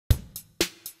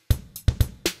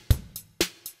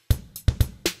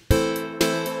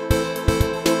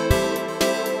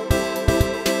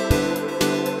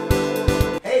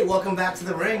welcome back to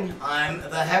the ring. I'm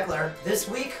the Heckler. This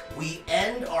week, we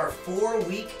end our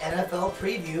 4-week NFL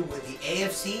preview with the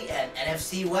AFC and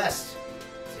NFC West.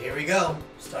 So here we go,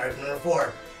 starting from number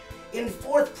 4. In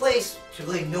 4th place, to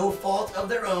really no fault of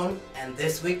their own, and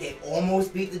this week they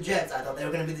almost beat the Jets. I thought they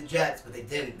were going to beat the Jets, but they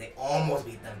didn't. They almost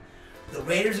beat them. The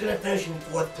Raiders are going to finish in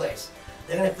 4th place.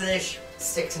 They're going to finish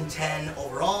 6-10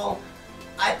 overall.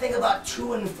 I think about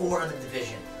 2-4 in the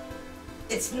division.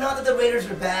 It's not that the Raiders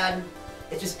are bad.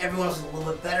 It's just everyone else is a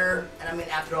little bit better. And I mean,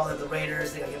 after all, they're the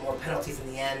Raiders. They're going to get more penalties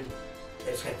in the end.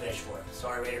 They're just going to finish 4th.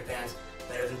 Sorry, Raider fans.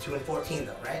 Better than 2-14,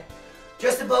 though, right?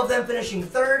 Just above them, finishing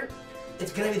 3rd,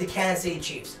 it's going to be the Kansas City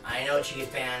Chiefs. I know, Chiefs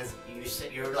fans,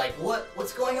 you're like,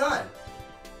 what's going on?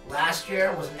 Last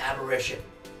year was an aberration.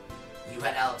 You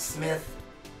had Alex Smith.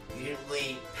 You didn't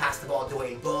really pass the ball to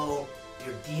Dwayne Bowe.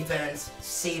 Your defense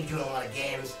saved you in a lot of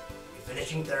games. You're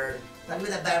finishing 3rd. Not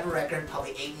going to be that bad of a record.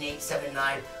 Probably 8-8,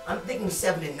 7-9. I'm thinking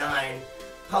 7-9.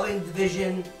 Probably in the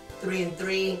division,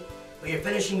 3-3. But you're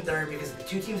finishing 3rd because the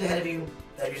 2 teams ahead of you,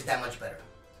 they're just that much better.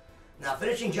 Now,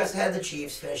 finishing just ahead of the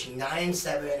Chiefs, finishing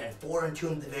 9-7 and 4-2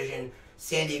 in the division,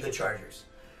 San Diego Chargers.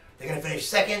 They're going to finish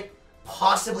 2nd,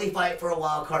 possibly fight for a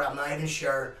wild card. I'm not even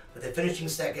sure, but they're finishing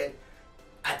 2nd.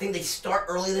 I think they start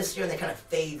early this year and they kind of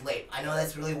fade late. I know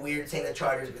that's really weird saying the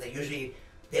Chargers, because they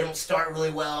don't start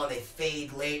really well and they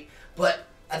fade late. But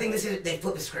I think they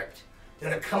flip the script. They're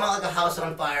going to come out like a house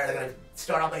on fire. They're going to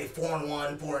start off maybe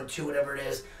 4-1, 4-2, whatever it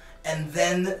is, and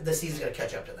then the season's going to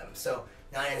catch up to them. So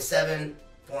 9-7,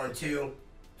 4-2,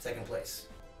 2nd place.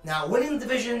 Now, winning the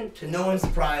division, to no one's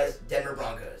surprise, Denver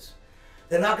Broncos.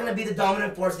 They're not going to be the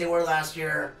dominant force they were last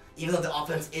year, even though the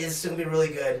offense is still going to be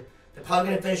really good. They're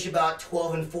probably going to finish about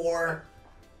 12-4,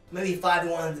 maybe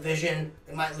 5-1 in the division.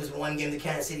 They might lose one game to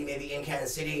Kansas City, maybe in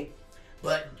Kansas City.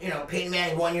 But, you know, Peyton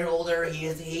Manning, 1 year older. He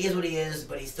is what he is,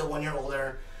 but he's still 1 year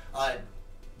older.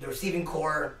 The receiving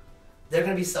core, they're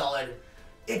going to be solid.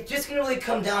 It's just going to really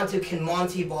come down to, can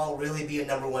Monty Ball really be a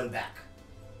 #1 back?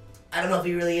 I don't know if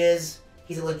he really is.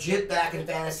 He's a legit back in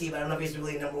fantasy, but I don't know if he's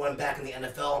really a #1 back in the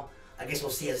NFL. I guess we'll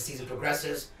see as the season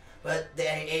progresses. But the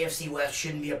AFC West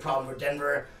shouldn't be a problem for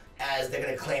Denver, as they're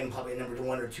going to claim probably a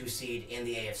 #1 or 2 seed in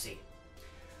the AFC.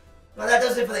 Well, that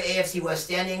does it for the AFC West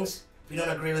standings. If you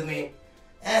don't agree with me,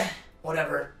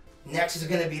 whatever. Next is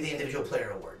going to be the individual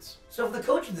player awards. So for the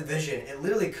coach of the division, it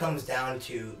literally comes down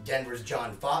to Denver's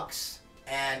John Fox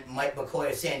and Mike McCoy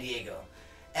of San Diego.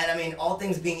 And I mean, all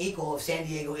things being equal, if San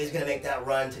Diego is going to make that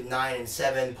run to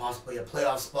 9-7, possibly a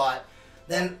playoff spot,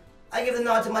 then I give the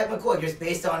nod to Mike McCoy, just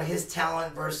based on his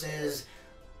talent versus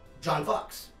John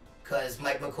Fox. Because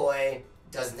Mike McCoy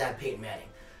doesn't have Peyton Manning.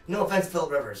 No offense to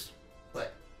Philip Rivers,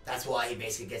 but that's why he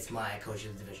basically gets my coach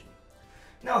of the division.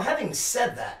 Now, having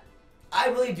said that, I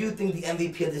really do think the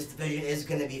MVP of this division is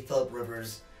going to be Philip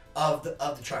Rivers of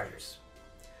the Chargers.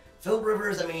 Philip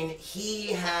Rivers, I mean, he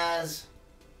has,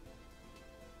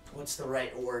 what's the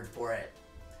right word for it?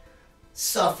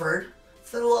 Suffered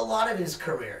through a lot of his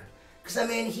career. Because, I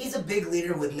mean, he's a big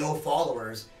leader with no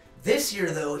followers. This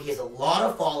year, though, he has a lot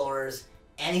of followers,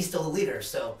 and he's still the leader.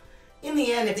 So, in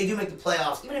the end, if they do make the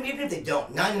playoffs, even if they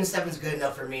don't, 9-7 is good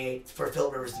enough for me, for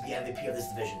Philip Rivers to be MVP of this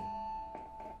division.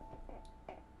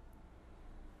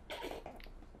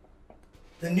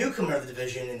 The newcomer of the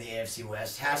division in the AFC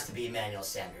West has to be Emmanuel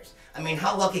Sanders. I mean,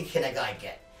 how lucky can a guy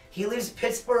get? He leaves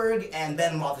Pittsburgh and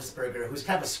Ben Roethlisberger, who's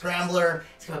kind of a scrambler.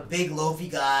 He's kind of a big, loafy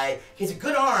guy. He has a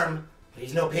good arm, but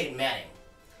he's no Peyton Manning.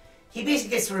 He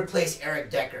basically gets to replace Eric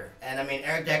Decker. And I mean,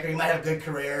 Eric Decker, he might have a good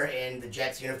career in the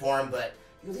Jets uniform, but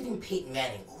you're leaving Peyton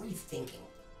Manning. What were you thinking?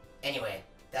 Anyway,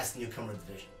 that's the newcomer of the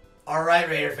division. All right,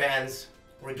 Raider fans,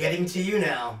 we're getting to you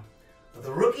now.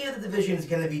 The rookie of the division is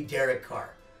going to be Derek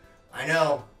Carr. I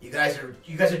know, you guys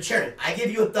are cheering. I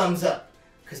give you a thumbs up.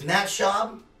 Because Matt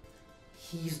Schaub,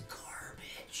 he's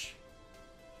garbage.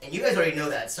 And you guys already know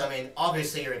that, so I mean,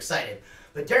 obviously you're excited.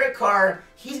 But Derek Carr,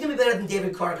 he's going to be better than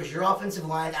David Carr because your offensive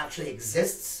line actually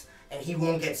exists, and he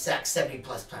won't get sacked 70+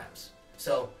 times.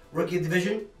 So, rookie of the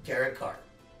division, Derek Carr.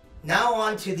 Now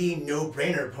on to the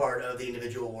no-brainer part of the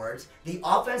individual awards. The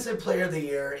offensive player of the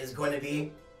year is going to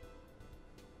be,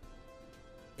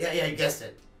 yeah, you guessed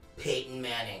it, Peyton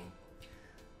Manning.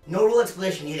 No real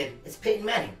explanation needed. It's Peyton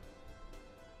Manning.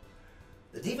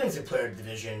 The defensive player of the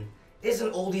division is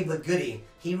an oldie but goodie.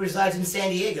 He resides in San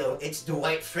Diego. It's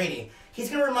Dwight Freeney. He's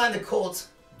going to remind the Colts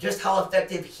just how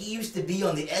effective he used to be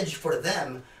on the edge for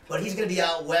them, but he's going to be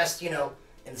out west, you know,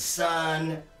 in the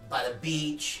sun, by the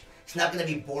beach. It's not going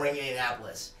to be boring in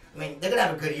Indianapolis. I mean, they're going to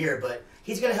have a good year, but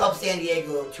he's going to help San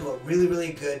Diego to a really,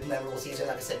 really good, memorable season.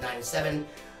 Like I said, 9-7.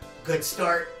 Good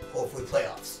start, hopefully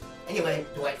playoffs. Anyway,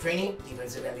 Dwight Freeney,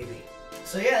 defensive MVP.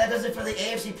 So yeah, that does it for the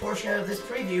AFC portion of this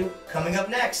preview. Coming up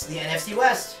next, the NFC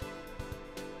West.